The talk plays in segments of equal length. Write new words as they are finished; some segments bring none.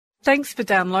Thanks for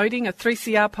downloading a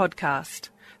 3CR podcast.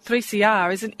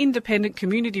 3CR is an independent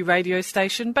community radio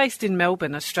station based in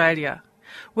Melbourne, Australia.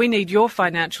 We need your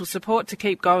financial support to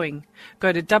keep going.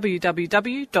 Go to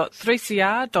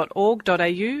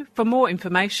www.3cr.org.au for more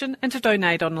information and to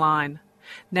donate online.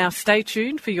 Now stay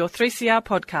tuned for your 3CR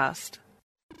podcast.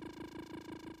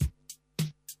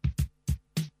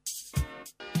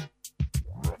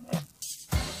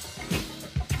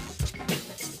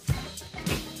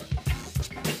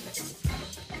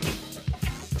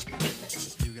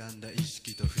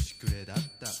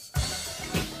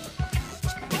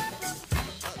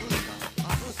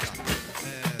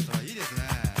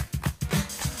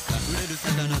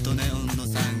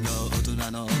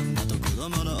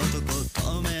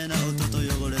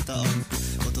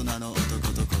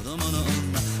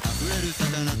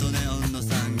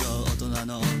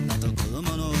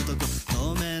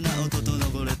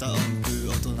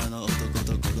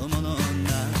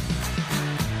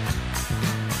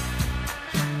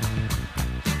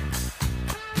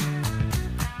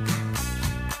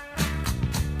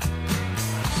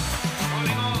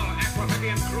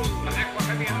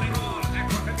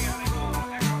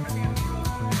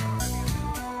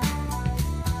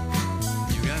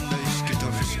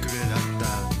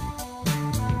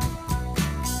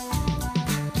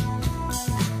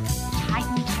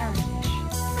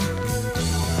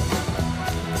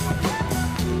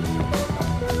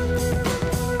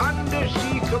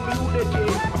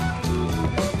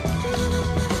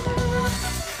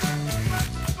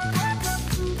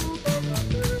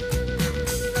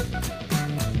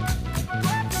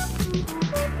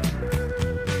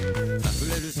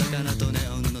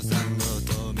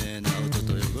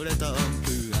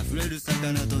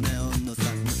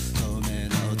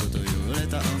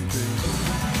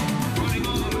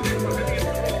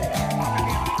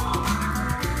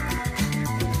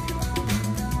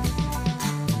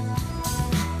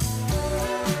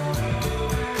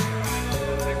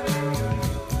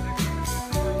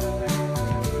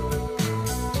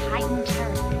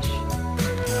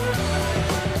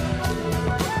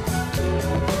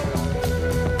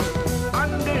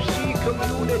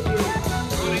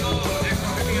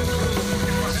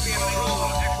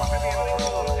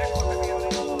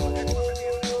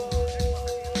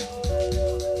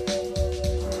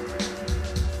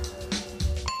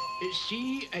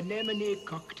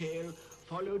 Cocktail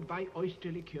followed by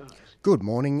oyster liqueurs. Good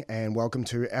morning and welcome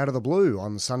to Out of the Blue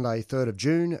on Sunday 3rd of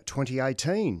June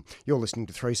 2018. You're listening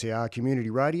to 3CR Community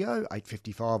Radio,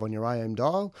 855 on your AM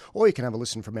dial, or you can have a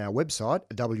listen from our website,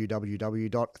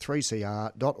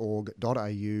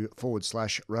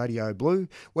 www.3cr.org.au/Radio Blue,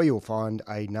 where you'll find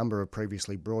a number of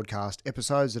previously broadcast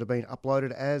episodes that have been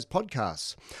uploaded as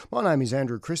podcasts. My name is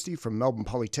Andrew Christie from Melbourne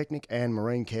Polytechnic and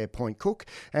Marine Care Point Cook,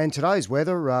 and today's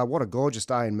weather, what a gorgeous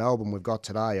day in Melbourne we've got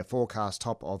today, a forecast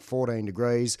top of 14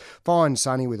 degrees, fine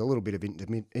sunny with a little bit of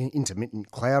intermittent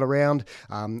cloud around,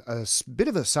 bit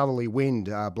of a southerly wind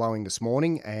blowing this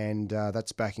morning, and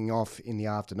that's backing off in the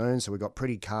afternoon, so we've got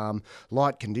pretty calm,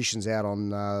 light conditions out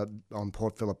on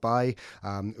Port Phillip Bay.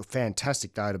 A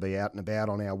fantastic day to be out and about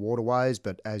on our waterways,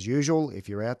 but as usual, if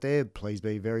you're out there, please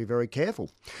be very, very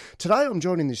careful. Today I'm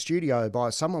joined in the studio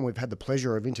by someone we've had the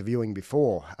pleasure of interviewing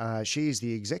before. She is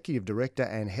the Executive Director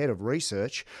and Head of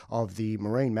Research of the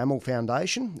Marine Mammal Foundation,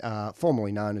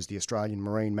 formerly known as the Australian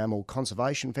Marine Mammal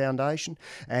Conservation Foundation,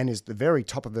 and is the very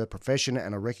top of her profession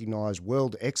and a recognised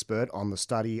world expert on the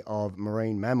study of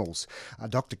marine mammals.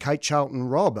 Dr. Kate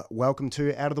Charlton-Robb, welcome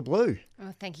to Out of the Blue.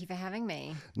 Oh, thank you for having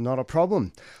me. Not a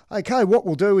problem. Okay, what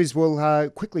we'll do is we'll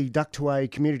quickly duck to a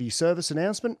community service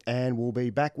announcement, and we'll be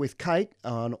back with Kate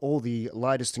on all the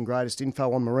latest and greatest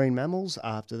info on marine mammals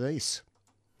after this.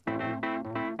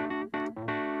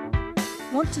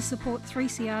 Want to support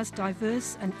 3CR's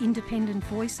diverse and independent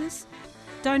voices?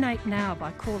 Donate now by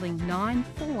calling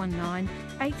 9419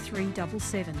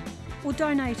 8377 or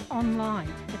donate online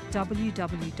at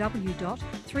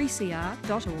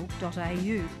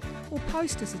www.3cr.org.au or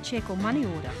post us a cheque or money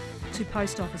order to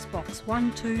Post Office Box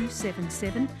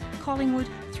 1277, Collingwood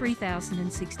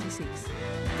 3066.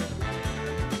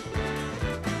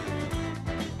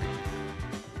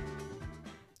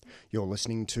 You're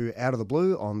listening to Out of the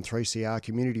Blue on 3CR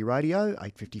Community Radio,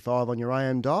 855 on your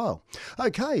AM dial.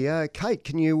 Okay, Kate,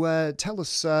 can you tell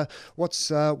us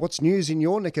what's news in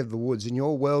your neck of the woods, in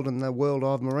your world and the world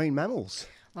of marine mammals?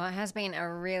 Well, it has been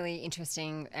a really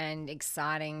interesting and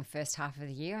exciting first half of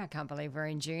the year. I can't believe we're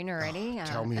in June already.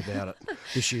 Tell me about it.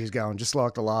 This year's going just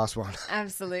like the last one.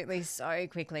 Absolutely, so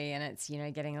quickly, and it's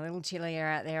getting a little chillier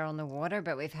out there on the water.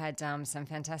 But we've had some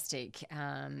fantastic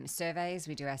surveys.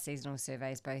 We do our seasonal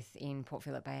surveys both in Port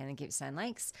Phillip Bay and the Gippsland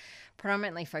Lakes,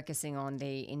 predominantly focusing on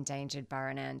the endangered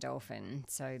Burranan dolphin.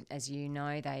 So, as you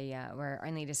know, they were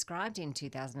only described in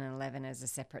 2011 as a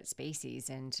separate species,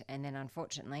 and then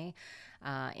unfortunately,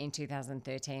 in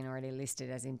 2013 already listed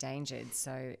as endangered.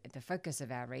 So the focus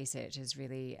of our research is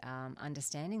really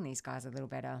understanding these guys a little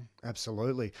better.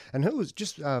 Absolutely. And who was,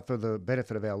 just for the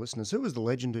benefit of our listeners, who was the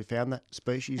legend who found that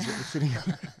species that was sitting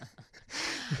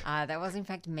on? That was in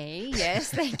fact me.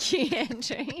 Yes, thank you,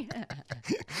 Andrew.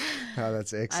 Oh,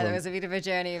 that's excellent. It was a bit of a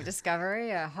journey of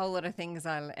discovery. A whole lot of things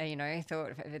I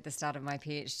thought at the start of my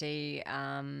PhD.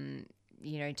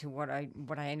 To what I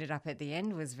ended up at the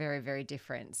end was very, very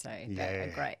different. So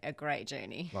a great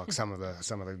journey. Like some of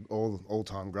the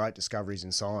all-time great discoveries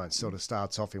in science sort of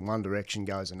starts off in one direction,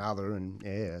 goes another, and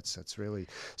it's really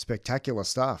spectacular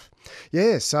stuff.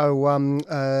 Yeah. So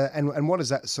and what has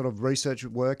that sort of research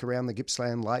work around the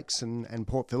Gippsland Lakes and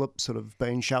Port Phillip sort of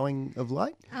been showing of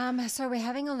late? So we're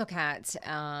having a look at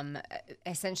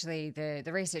essentially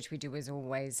the research we do is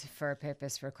always for a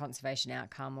purpose, for a conservation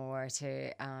outcome, or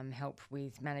to help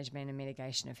with management and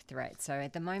mitigation of threats. So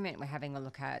at the moment, we're having a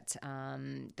look at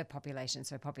the population,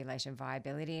 so population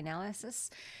viability analysis.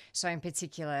 So in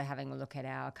particular, having a look at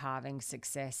our calving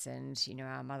success and,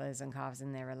 our mothers and calves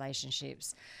and their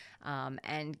relationships.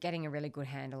 And getting a really good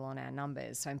handle on our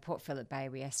numbers. So in Port Phillip Bay,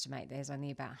 we estimate there's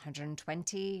only about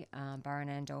 120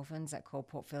 Burranan dolphins that call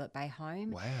Port Phillip Bay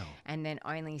home. Wow. And then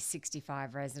only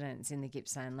 65 residents in the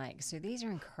Gippsland Lakes. So these are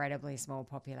incredibly small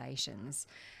populations.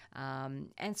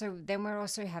 And so then we're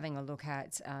also having a look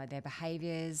at their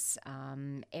behaviours,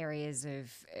 areas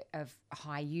of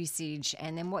high usage,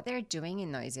 and then what they're doing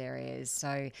in those areas.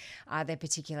 So are there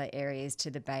particular areas to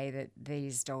the bay that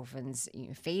these dolphins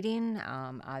feed in?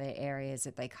 Are there areas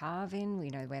that they calve in,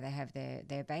 where they have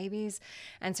their babies?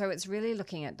 And so it's really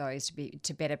looking at those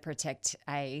to better protect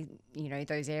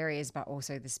those areas, but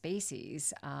also the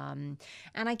species. And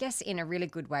I guess in a really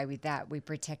good way with that, we're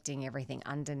protecting everything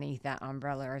underneath that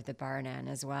umbrella of the Burranan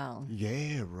as well.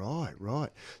 Yeah,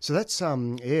 right. So that's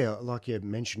like you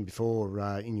mentioned before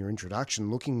in your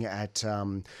introduction, looking at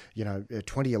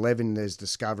 2011 there's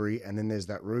discovery, and then there's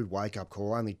that rude wake up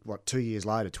call. Only 2 years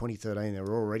later, 2013, they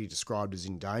were already described as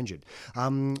endangered.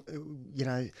 Was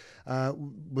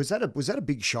that a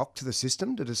big shock to the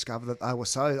system to discover that they were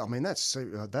so? I mean, that's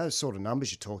those sort of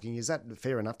numbers you're talking. Is that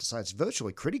fair enough to say it's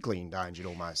virtually critically endangered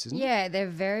almost, isn't it? Yeah, they're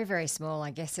very, very small, I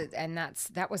guess, and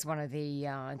that was one of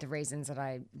the reasons that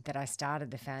I started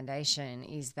the foundation,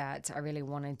 is that I really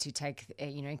wanted to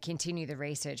continue the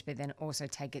research, but then also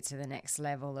take it to the next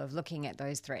level of looking at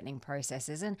those threatening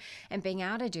processes and being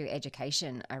able to do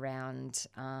education around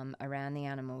the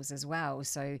animals as well.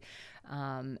 So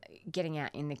getting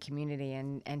out in the community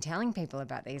and telling people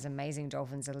about these amazing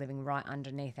dolphins that are living right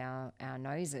underneath our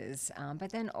noses,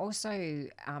 but then also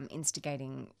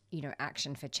instigating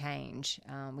action for change.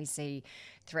 We see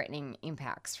threatening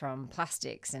impacts from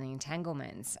plastics and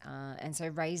entanglements, and so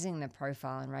raising the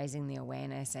profile and raising the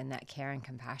awareness and that care and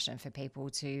compassion for people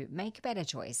to make better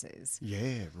choices.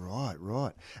 Yeah,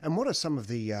 right. And what are some of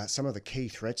the key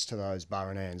threats to those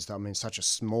Burranans? I mean, such a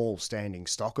small standing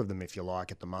stock of them, if you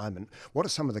like, at the moment. What are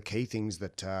some of the key things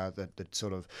that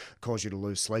sort of cause you to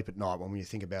lose sleep at night when you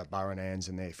think about Burranans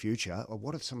and their future? Or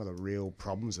what are some of the real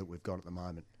problems that we've got at the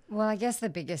moment? Well, I guess the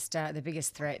biggest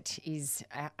threat is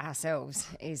ourselves,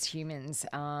 is humans,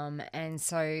 and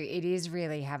so it is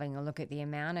really having a look at the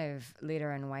amount of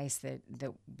litter and waste that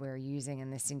we're using,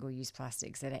 and the single-use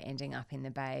plastics that are ending up in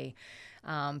the bay,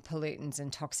 pollutants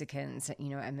and toxicants,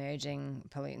 emerging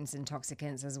pollutants and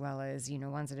toxicants, as well as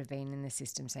ones that have been in the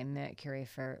system, say mercury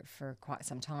for quite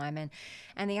some time,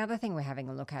 and the other thing we're having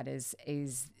a look at is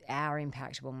our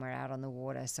impact when we're out on the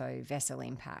water, so vessel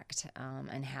impact,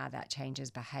 and how that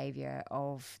changes behaviour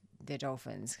of the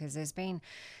dolphins, because there's been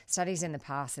studies in the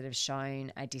past that have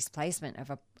shown a displacement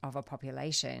of a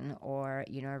population or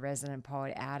a resident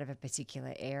pod out of a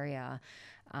particular area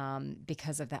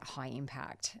because of that high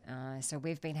impact. So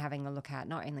we've been having a look at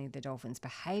not only the dolphins'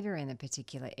 behaviour in the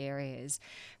particular areas,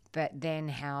 but then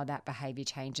how that behaviour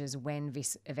changes when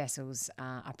vessels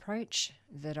approach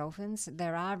the dolphins.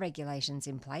 There are regulations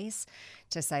in place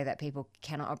to say that people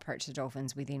cannot approach the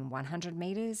dolphins within 100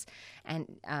 metres,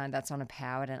 and that's on a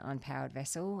powered and unpowered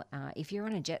vessel. If you're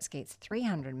on a jet ski, it's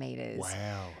 300 metres.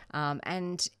 Wow.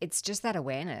 And it's just that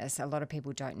awareness. A lot of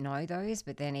people don't know those,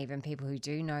 but then even people who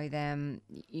do know them,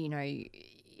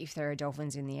 if there are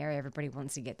dolphins in the area, everybody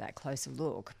wants to get that closer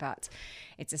look. But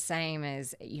it's the same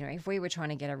as, if we were trying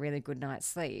to get a really good night's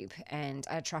sleep and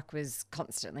a truck was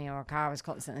constantly, or a car was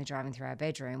constantly driving through our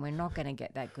bedroom, we're not going to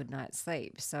get that good night's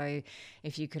sleep. So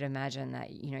if you could imagine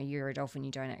that, you're a dolphin,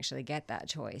 you don't actually get that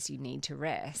choice. You need to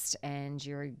rest, and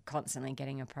you're constantly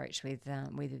getting approached with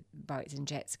boats and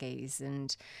jet skis.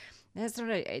 And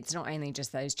it's not only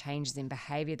just those changes in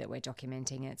behaviour that we're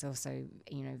documenting, it's also,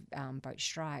 boat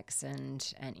strikes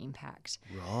and impact.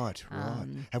 Right.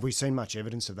 Have we seen much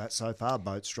evidence of that so far,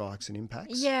 boat strikes and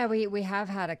impacts? Yeah, we have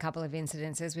had a couple of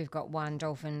incidences. We've got one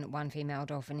female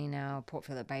dolphin in our Port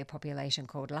Phillip Bay population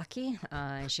called Lucky.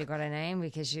 She got her name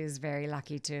because she was very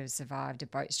lucky to have survived a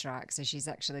boat strike. So she's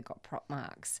actually got prop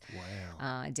marks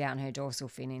down her dorsal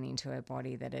fin and into her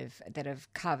body that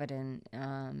have covered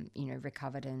and,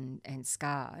 recovered and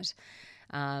scarred.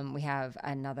 We have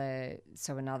another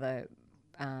sort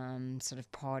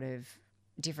of pod of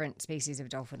different species of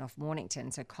dolphin off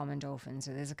Mornington, so common dolphins.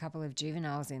 So there's a couple of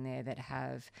juveniles in there that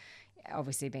have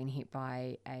obviously been hit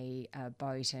by a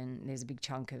boat, and there's a big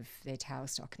chunk of their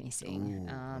tailstock missing.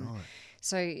 Right.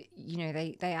 So,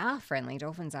 they are friendly.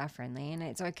 Dolphins are friendly, and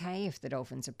it's okay if the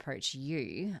dolphins approach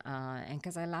you, and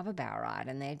because they love a bow ride,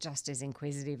 and they're just as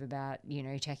inquisitive about,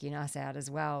 checking us out as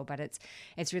well. But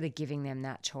it's really giving them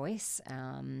that choice,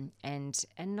 and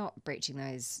not breaching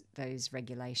those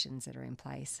regulations that are in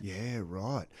place. Yeah,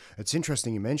 right. It's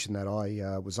interesting you mentioned that.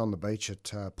 I was on the beach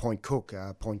at Point Cook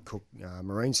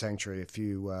Marine Sanctuary a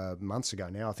few months ago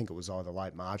now. I think it was either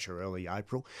late March or early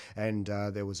April, and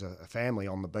there was a family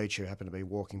on the beach who happened to be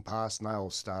walking past, and they all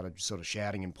started sort of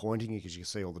shouting and pointing because you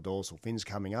see all the dorsal fins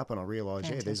coming up, and I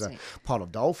realised, there's a pod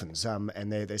of dolphins,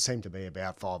 and there seemed to be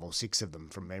about 5 or 6 of them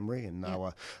from memory, and they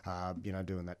were,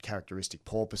 doing that characteristic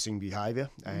porpoising behaviour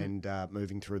and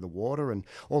moving through the water, and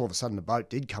all of a sudden a boat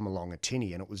did come along, a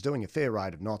tinny, and it was doing a fair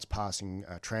rate of knots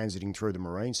transiting through the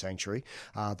marine sanctuary.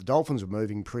 The dolphins were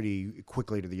moving pretty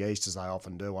quickly to the east, as they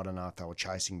often do. I don't know if they were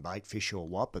chasing bait fish or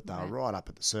what, but they were right up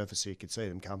at the surface so you could see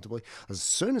them comfortably. As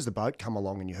soon as the boat come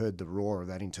along and you heard the roar of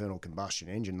that internal combustion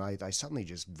engine, they suddenly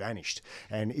just vanished.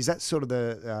 And is that sort of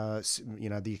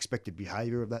the expected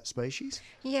behaviour of that species?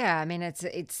 Yeah, I mean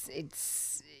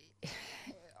it's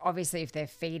obviously if they're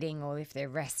feeding or if they're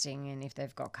resting and if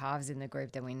they've got calves in the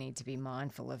group, then we need to be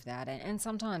mindful of that. And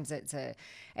sometimes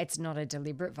it's not a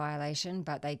deliberate violation,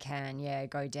 but they can,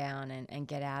 go down and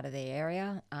get out of the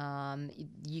area.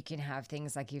 You can have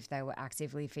things like if they were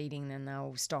actively feeding, then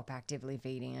they'll stop actively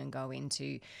feeding and go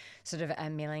into sort of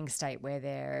a milling state where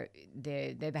their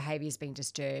behaviour is being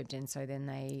disturbed, and so then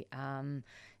they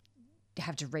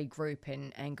have to regroup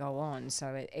and go on.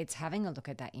 So it's having a look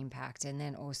at that impact, and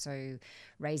then also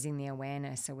raising the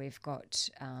awareness. So we've got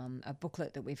a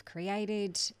booklet that we've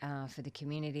created for the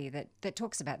community that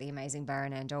talks about the amazing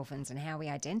Burranan dolphins and how we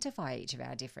identify each of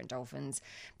our different dolphins,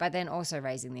 but then also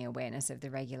raising the awareness of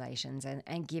the regulations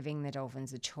and giving the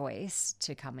dolphins a choice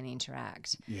to come and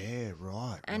interact. Yeah,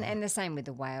 right. And the same with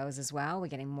the whales as well. We're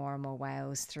getting more and more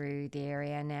whales through the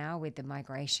area now with the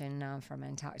migration from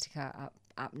Antarctica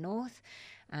up north,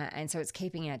 and so it's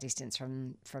keeping our distance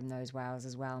from those whales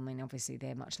as well. I mean, obviously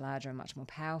they're much larger and much more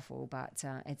powerful, but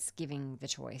it's giving the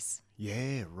choice.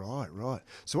 Yeah, right.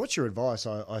 So what's your advice?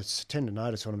 I tend to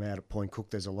notice when I'm out at Point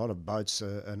Cook, there's a lot of boats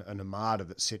and armada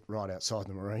that sit right outside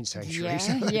the marine sanctuary.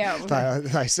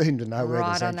 They seem to know where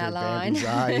the sanctuary boundaries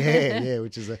are. Yeah,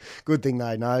 which is a good thing.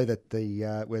 They know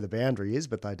that where the boundary is,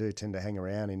 but they do tend to hang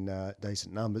around in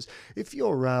decent numbers. If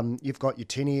you've got your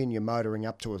tinny and you're motoring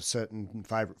up to a certain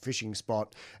favourite fishing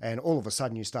spot, and all of a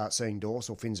sudden you start seeing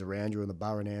dorsal fins around you and the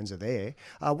Burranans are there,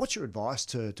 what's your advice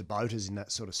to boaters in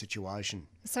that sort of situation?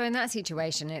 So in that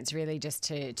situation, it's really just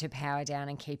to power down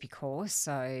and keep your course.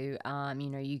 So,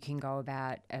 you can go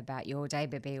about your day,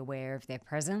 but be aware of their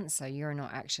presence. So you're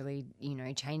not actually,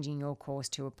 changing your course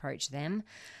to approach them.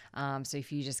 So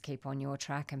if you just keep on your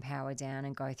track and power down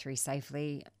and go through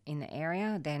safely in the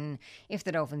area, then if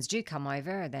the dolphins do come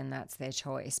over, then that's their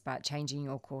choice. But changing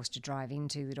your course to drive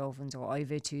into the dolphins or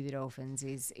over to the dolphins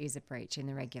is a breach in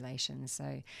the regulations.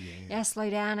 So slow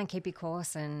down and keep your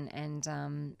course and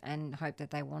hope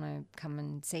that they want to come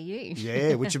and see you.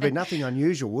 Yeah, which would be nothing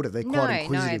unusual, would it? They're quite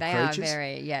inquisitive they creatures. Are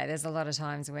very. Yeah, there's a lot of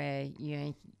times where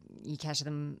you catch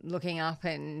them looking up,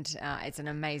 and it's an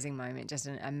amazing moment, just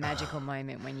a magical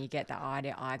moment when you get the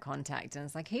eye-to-eye contact, and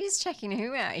it's like, who's checking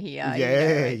who out here?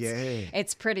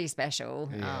 It's pretty special.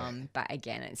 But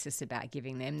again, it's just about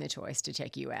giving them the choice to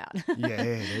check you out.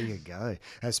 There you go.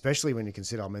 Especially when you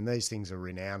consider, I mean, these things are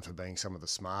renowned for being some of the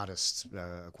smartest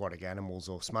aquatic animals,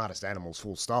 or smartest animals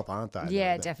full stop, aren't they?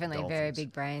 Yeah, definitely. Dolphins. Very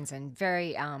big brains and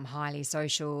very highly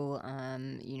social.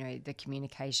 The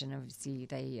communication, obviously,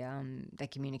 they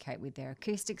communicate with their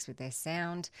acoustics, with their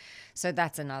sound. So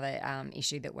that's another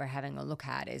issue that we're having a look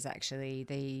at, is actually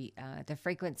the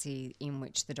frequency in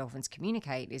which the dolphins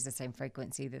communicate is the same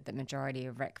frequency that the majority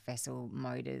of wreck vessel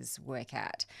motors work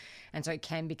at. And so it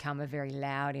can become a very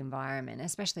loud environment,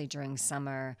 especially during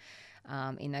summer,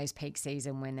 in those peak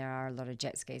season when there are a lot of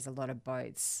jet skis, a lot of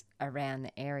boats around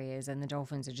the areas, and the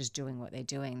dolphins are just doing what they're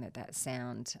doing, that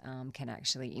sound can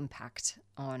actually impact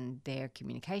on their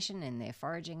communication and their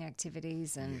foraging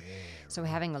activities. And so we're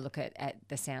having a look at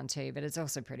the sound too, but it's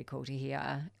also pretty cool to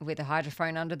hear with a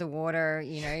hydrophone under the water,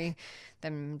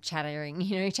 them chattering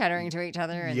to each other,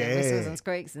 and their whistles and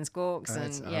squeaks and squawks.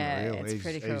 That's and unreal. It's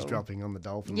pretty cool. Eavesdropping on the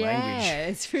dolphin Yeah, language.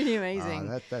 it's pretty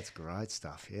amazing. That's great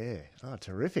stuff. Yeah. Oh,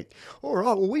 terrific. All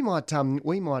right. Well, we might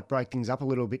break things up a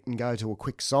little bit and go to a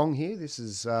quick song here. This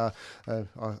is, I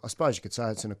suppose you could say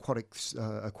it's an aquatic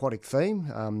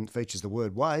theme. Features the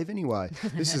word wave anyway.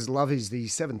 This is Love Is the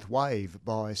Seventh Wave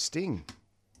by Sting.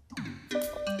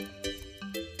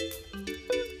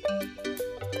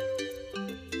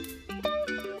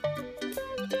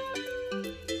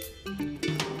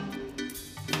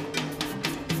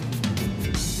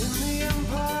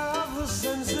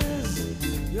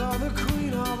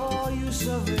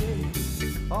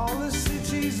 All the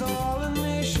cities, all the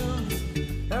nations,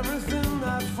 everything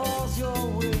that falls your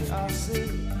way, I say.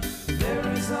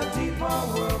 There is a deeper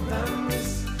world than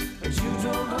this that you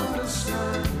don't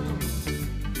understand.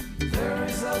 There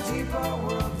is a deeper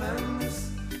world than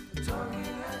this, tugging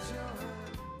at your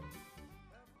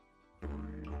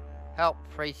hand. Help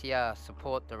 3CR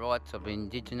support the rights of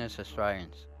Indigenous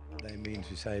Australians. They mean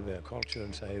to save our culture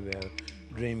and save our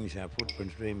dreams, our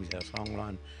footprints, dreams, our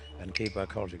songline, and keep our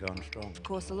culture going strong. Of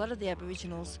course, a lot of the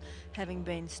Aboriginals, having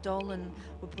been stolen,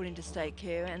 were put into state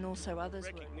care, and also others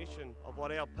recognition of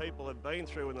what our people have been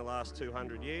through in the last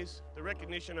 200 years, the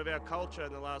recognition of our culture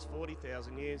in the last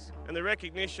 40,000 years, and the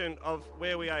recognition of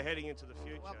where we are heading into the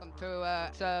future. Welcome to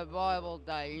Survival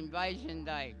Day, Invasion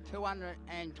Day.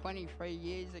 223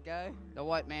 years ago, the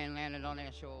white man landed on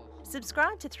our shores.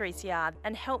 Subscribe to 3CR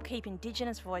and help keep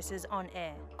Indigenous voices on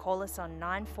air. Call us on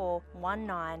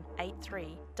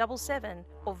 94198377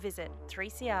 or visit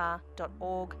 3cr.org.au.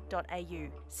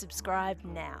 Subscribe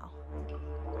now.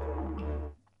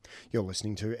 You're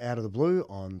listening to Out of the Blue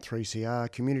on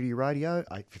 3CR Community Radio,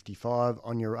 855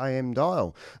 on your AM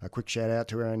dial. A quick shout out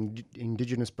to our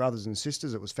Indigenous brothers and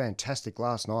sisters. It was fantastic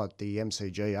last night. The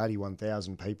MCG,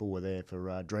 81,000 people were there for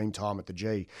Dreamtime at the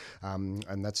G.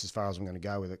 And that's as far as I'm going to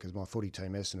go with it, because my footy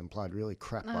team, Essendon, played really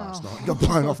crap last night. Got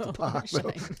blown off the park.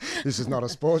 This is not a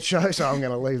sports show, so I'm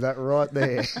going to leave that right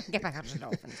there. Get back up to the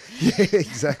Dolphins. Yeah,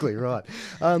 exactly right.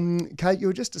 Kate, you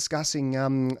were just discussing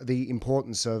the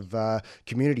importance of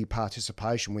community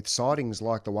participation with sightings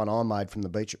like the one I made from the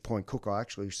beach at Point Cook. I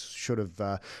actually should have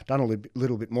done a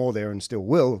little bit more there, and still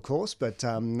will, of course, but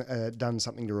done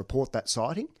something to report that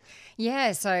sighting.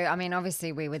 Yeah, so, I mean,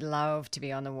 obviously we would love to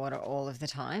be on the water all of the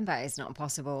time, but it's not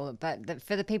possible. But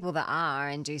for the people that are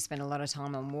and do spend a lot of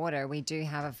time on water, we do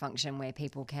have a function where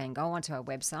people can go onto our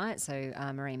website, so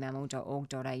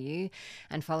marinemammal.org.au,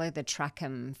 and follow the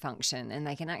Trackham function, and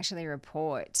they can actually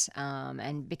report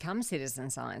and become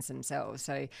citizen science themselves.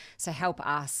 So help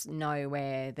us know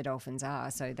where the dolphins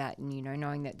are, so that,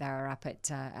 knowing that they're up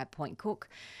at Point Cook.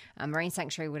 Marine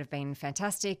Sanctuary would have been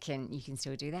fantastic, and you can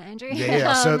still do that, Andrew.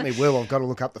 Yeah, I certainly will. I've got to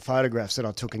look up the photographs that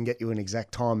I took and get you an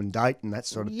exact time and date and that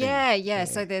sort of thing. Yeah.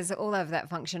 So there's all of that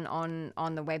function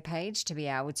on the webpage to be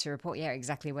able to report,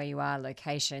 exactly where you are,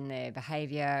 location, their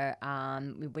behaviour.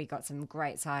 We got some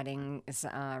great sightings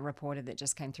reported that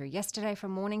just came through yesterday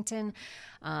from Mornington,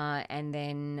 and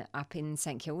then up in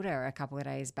St Kilda a couple of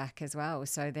days back as well.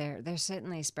 So they're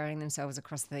certainly spreading themselves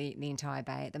across the entire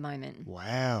bay at the moment.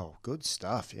 Wow, good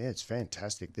stuff. Yeah, it's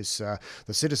fantastic. This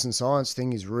the citizen science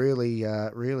thing is really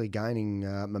gaining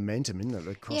momentum, isn't it,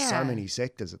 across so many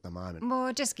sectors at the moment. Well,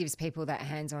 it just gives people that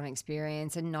hands-on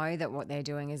experience and know that what they're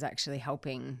doing is actually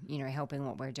helping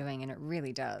what we're doing, and it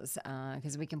really does,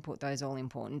 because we can put those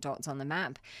all-important dots on the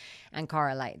map and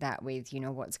correlate that with,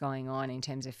 what's going on in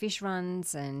terms of fish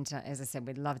runs. And as I said,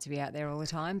 we'd love to be out there all the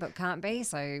time, but can't be.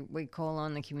 possibility. So we call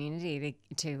on the community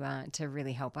to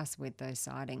really help us with those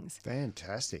sightings.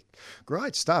 Fantastic.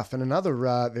 Great stuff. And another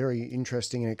very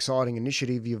interesting and exciting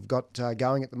initiative you've got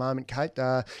going at the moment, Kate.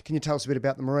 Can you tell us a bit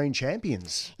about the Marine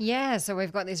Champions? Yeah, so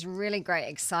we've got this really great,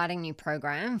 exciting new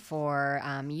program for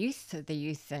the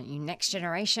youth next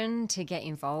generation to get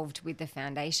involved with the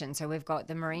foundation. So we've got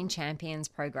the Marine Champions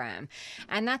program,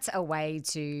 and that's a way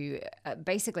to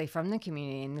basically from the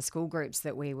community and the school groups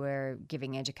that we were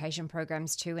giving education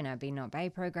programs to in our Be Not Bay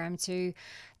program to,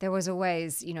 there was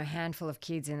always, a handful of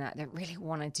kids in that really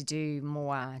wanted to do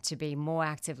more, to be more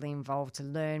actively involved, to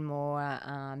learn more,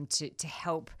 to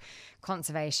help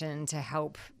conservation, to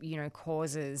help,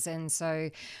 causes. And so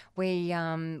we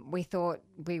thought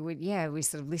we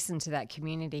sort of listened to that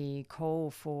community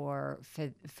call for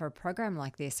a program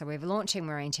like this. So we're launching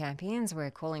Marine Champions.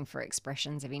 We're calling for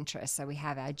expressions of interest. So we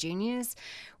have our juniors,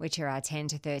 which are our 10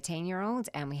 to 13-year-olds,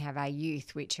 and we have our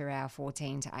youth, which are our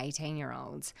 14 to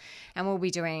 18-year-olds. And we'll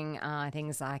be doing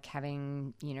things like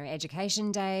having,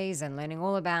 education days and learning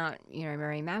all about,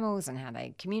 marine mammals and how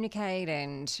they communicate,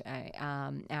 and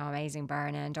our amazing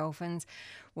Barrow dolphins.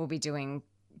 We'll be doing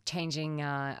changing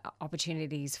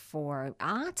opportunities for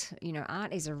art.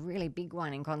 Art is a really big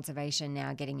one in conservation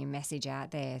now, getting your message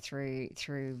out there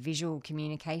through visual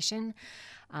communication.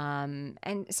 And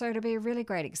so it'll be a really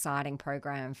great, exciting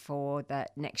program for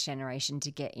that next generation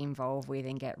to get involved with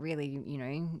and get really,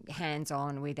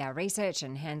 hands-on with our research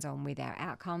and hands-on with our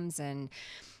outcomes and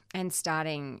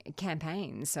starting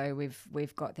campaigns. So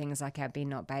we've got things like our Be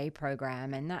Not Bay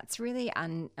program, and that's really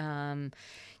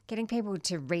getting people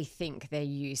to rethink their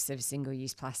use of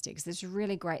single-use plastics. It's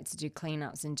really great to do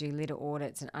cleanups and do litter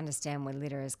audits and understand where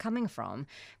litter is coming from,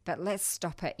 but let's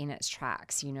stop it in its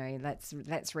tracks. Let's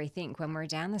rethink when we're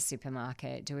down the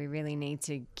supermarket. Do we really need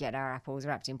to get our apples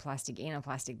wrapped in plastic in a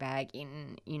plastic bag,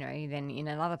 then in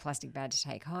another plastic bag to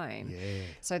take home? Yeah.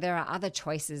 So there are other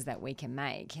choices that we can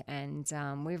make, and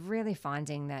we're really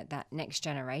finding that next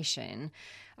generation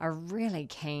are really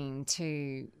keen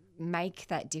to make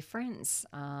that difference,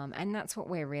 and that's what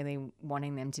we're really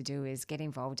wanting them to do, is get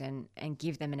involved and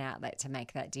give them an outlet to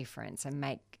make that difference and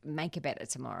make a better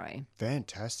tomorrow.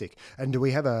 Fantastic. And do we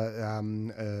have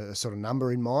a sort of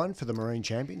number in mind for the Marine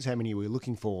Champions? How many are we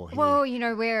looking for here? Well,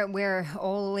 we're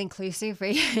all inclusive.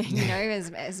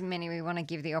 As many, we want to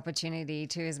give the opportunity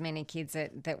to as many kids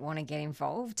that want to get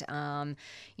involved.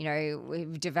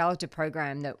 We've developed a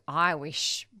program that I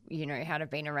wish had have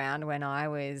been around when I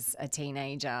was a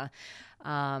teenager.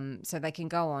 So they can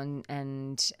go on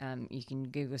and you can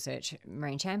Google search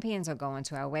Marine Champions or go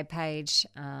onto our webpage,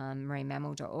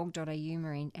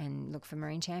 marinemammal.org.au, and look for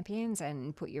Marine Champions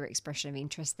and put your expression of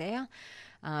interest there.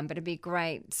 But it'd be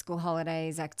great school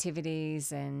holidays,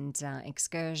 activities and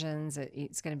excursions.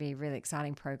 It's going to be a really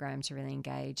exciting program to really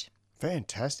engage.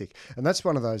 Fantastic. And that's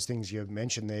one of those things you've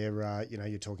mentioned there,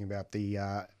 you're talking about the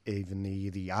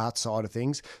art side of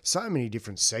things. So many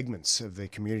different segments of the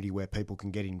community where people can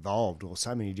get involved, or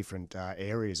so many different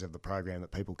areas of the program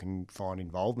that people can find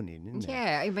involvement in, isn't there?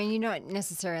 Yeah, I mean, you don't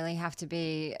necessarily have to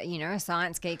be, a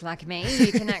science geek like me.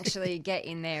 You can actually get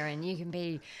in there and you can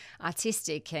be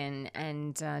artistic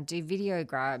and do video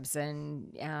grabs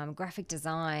and graphic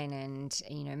design and,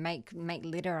 make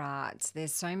litter art.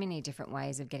 There's so many different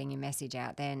ways of getting your message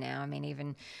out there now. I mean,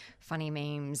 even funny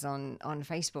memes on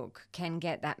Facebook can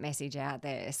get that message out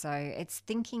there. So it's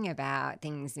thinking about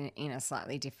things in a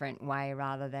slightly different way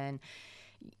rather than,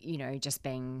 just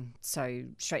being so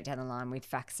straight down the line with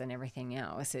facts and everything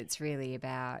else. It's really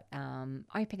about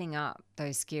opening up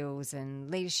those skills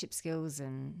and leadership skills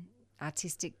and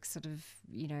artistic sort of,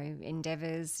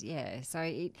 endeavours. Yeah, so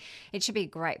it should be a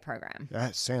great program.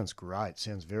 That sounds great.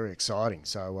 Sounds very exciting.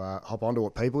 So hop onto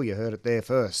it, people. You heard it there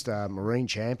first. Marine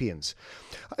Champions.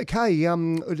 Okay,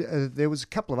 there was a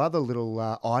couple of other little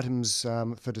items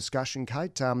for discussion,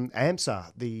 Kate.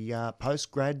 AMSA, the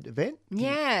post-grad event.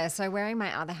 Yeah, so wearing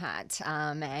my other hat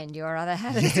and your other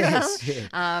hat as well.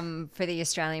 Yeah. For the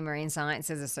Australian Marine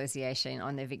Sciences Association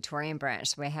on the Victorian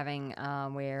branch.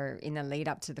 We're in the lead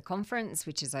up to the conference,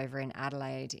 which is over in Adelaide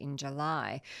in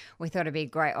July. We thought it'd be a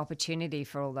great opportunity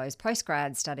for all those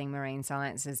postgrads studying marine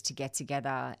sciences to get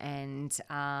together and,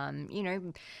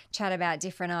 chat about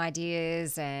different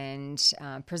ideas and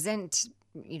present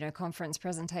conference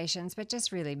presentations, but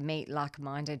just really meet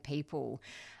like-minded people.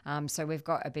 So we've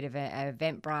got a bit of an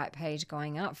Eventbrite page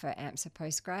going up for AMSA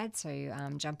postgrad. So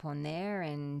jump on there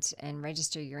and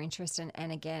register your interest.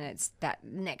 And again, it's that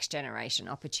next generation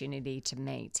opportunity to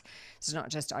meet. It's not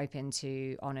just open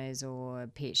to honours or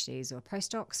PhDs or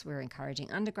postdocs. We're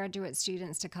encouraging undergraduate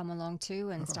students to come along too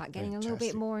and start getting a little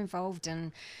bit more involved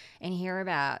and hear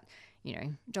about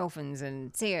dolphins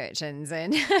and sea urchins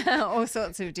and all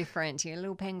sorts of different,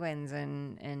 little penguins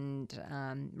and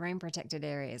marine protected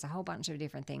areas, a whole bunch of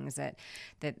different things that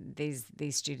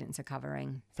these students are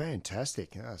covering.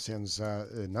 Fantastic. Sounds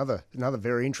another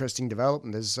very interesting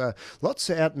development. There's lots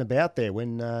out and about there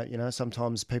when,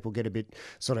 sometimes people get a bit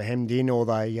sort of hemmed in, or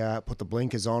they put the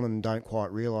blinkers on and don't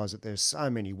quite realise that there's so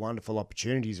many wonderful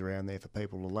opportunities around there for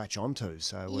people to latch onto.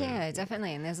 So yeah,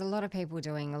 definitely. And there's a lot of people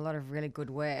doing a lot of really good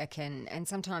work, and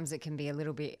sometimes it can be a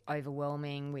little bit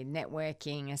overwhelming with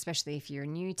networking, especially if you're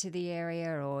new to the area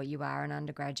or you are an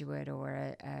undergraduate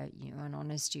or an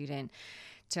honours student,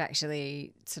 to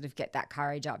actually sort of get that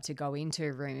courage up to go into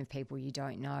a room of people you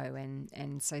don't know.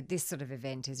 And so this sort of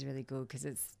event is really good because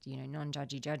it's,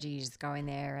 non-judgy. You just go in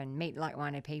there and meet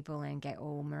like-minded people and get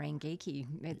all marine geeky.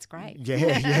 It's great.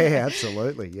 Yeah,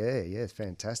 absolutely. Yeah, it's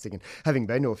fantastic. And having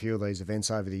been to a few of these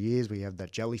events over the years, we have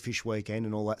that jellyfish weekend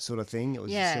and all that sort of thing. It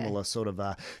was a similar sort of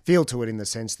feel to it in the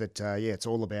sense that, it's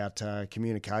all about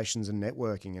communications and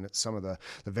networking, and it's some of the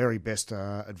very best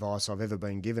advice I've ever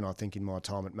been given, I think, in my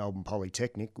time at Melbourne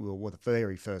Polytechnic. Well, the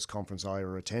very first conference I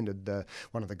ever attended,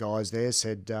 one of the guys there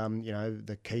said,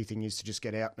 the key thing is to just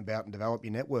get out and about and develop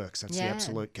your networks. That's the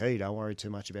absolute key. Don't worry too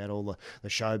much about all the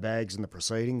show bags and the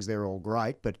proceedings. They're all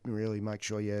great, but really make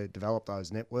sure you develop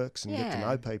those networks and get to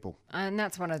know people. And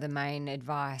that's one of the main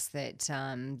advice that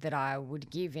I would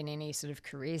give in any sort of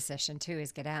career session too,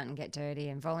 is get out and get dirty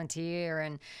and volunteer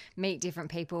and meet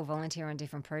different people, volunteer on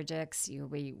different projects.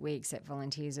 We accept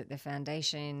volunteers at the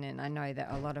foundation, and I know that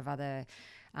a lot of other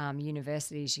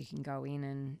universities you can go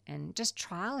in and just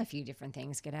trial a few different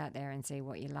things, get out there and see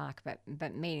what you like, but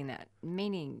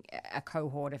meeting a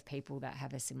cohort of people that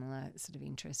have a similar sort of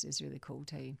interest is really cool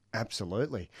too.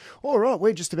 Absolutely. All right,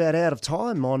 we're just about out of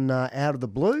time on Out of the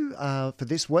Blue for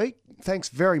this week. Thanks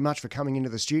very much for coming into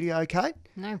the studio, Kate.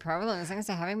 No problem. Thanks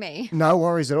for having me. No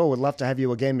worries at all. We'd love to have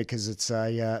you again because it's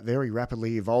a very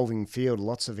rapidly evolving field.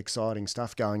 Lots of exciting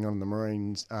stuff going on in the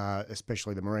marines,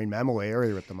 especially the marine mammal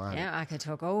area at the moment. Yeah, I could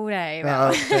talk all day.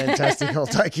 Fantastic. I'll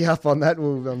take you up on that.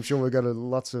 I'm sure we've got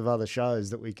lots of other shows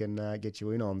that we can get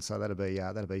you in on, so that'll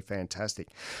be fantastic.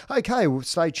 Okay, well,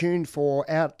 stay tuned for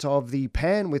Out of the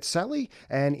Pan with Sally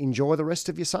and enjoy the rest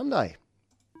of your Sunday.